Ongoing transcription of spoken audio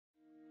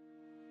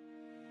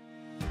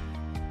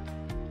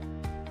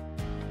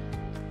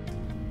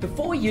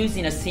Before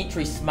using a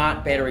Sentry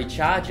Smart Battery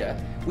Charger,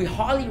 we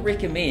highly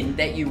recommend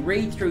that you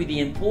read through the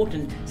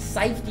important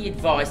safety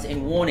advice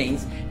and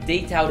warnings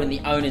detailed in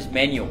the owner's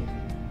manual.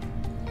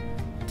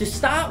 To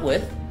start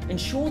with,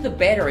 ensure the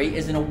battery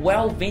is in a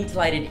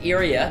well-ventilated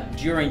area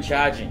during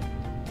charging.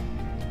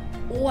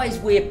 Always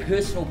wear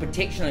personal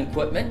protection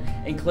equipment,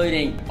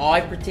 including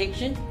eye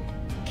protection,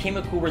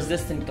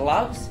 chemical-resistant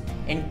gloves,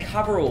 and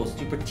coveralls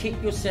to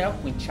protect yourself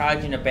when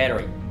charging a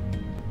battery.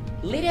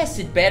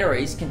 Lead-acid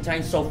batteries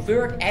contain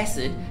sulfuric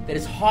acid that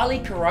is highly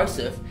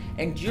corrosive,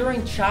 and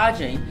during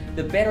charging,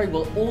 the battery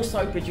will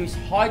also produce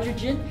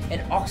hydrogen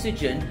and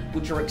oxygen,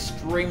 which are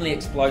extremely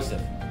explosive.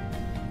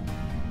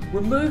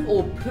 Remove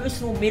all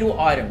personal metal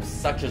items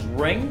such as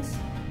rings,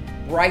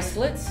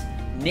 bracelets,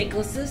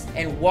 necklaces,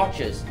 and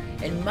watches,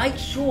 and make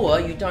sure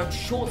you don't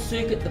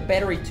short-circuit the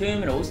battery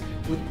terminals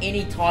with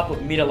any type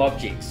of metal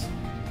objects.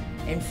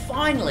 And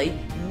finally,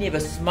 never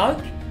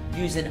smoke,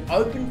 use an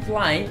open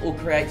flame, or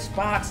create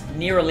sparks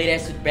near a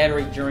lead-acid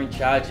battery during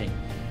charging,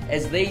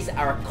 as these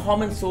are a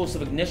common source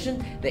of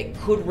ignition that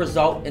could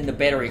result in the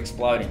battery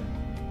exploding.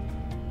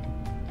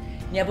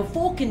 Now,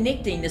 before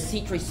connecting the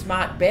Sentry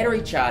Smart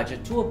Battery Charger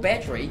to a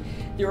battery,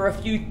 there are a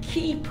few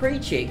key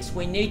pre-checks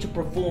we need to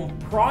perform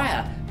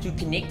prior to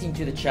connecting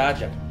to the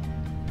charger.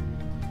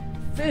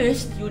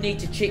 First, you'll need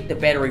to check the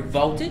battery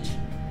voltage,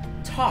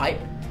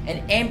 type,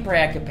 and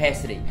ampere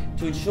capacity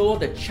to ensure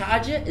the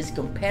charger is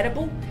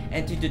compatible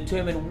and to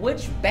determine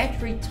which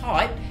battery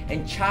type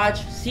and charge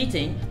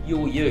setting you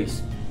will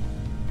use.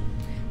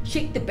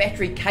 Check the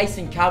battery case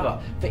and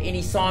cover for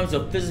any signs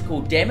of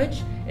physical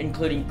damage,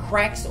 including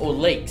cracks or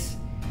leaks,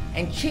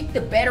 and check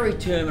the battery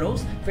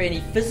terminals for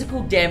any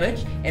physical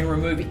damage and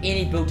remove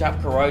any built-up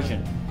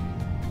corrosion.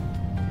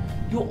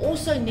 You'll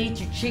also need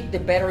to check the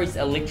battery's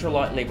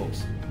electrolyte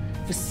levels.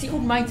 For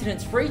sealed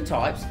maintenance-free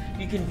types,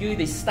 you can view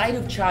the state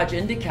of charge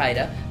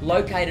indicator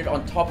located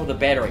on top of the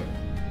battery.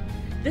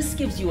 This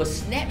gives you a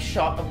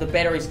snapshot of the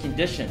battery's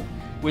condition,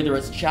 whether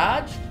it's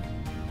charged,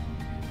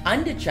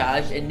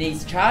 undercharged and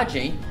needs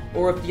charging,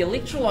 or if the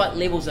electrolyte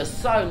levels are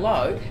so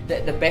low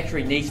that the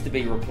battery needs to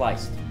be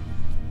replaced.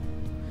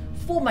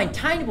 For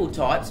maintainable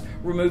types,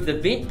 remove the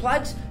vent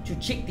plugs to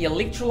check the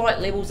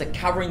electrolyte levels are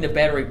covering the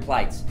battery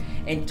plates,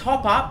 and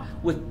top up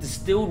with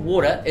distilled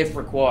water if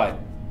required.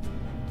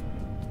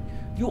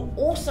 You'll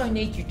also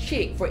need to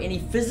check for any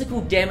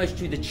physical damage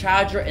to the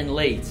charger and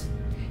leads,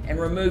 and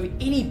remove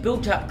any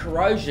built-up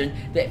corrosion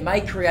that may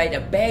create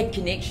a bad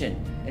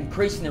connection,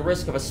 increasing the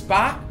risk of a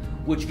spark,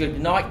 which could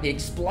ignite the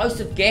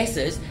explosive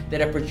gases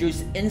that are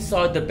produced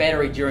inside the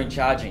battery during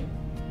charging.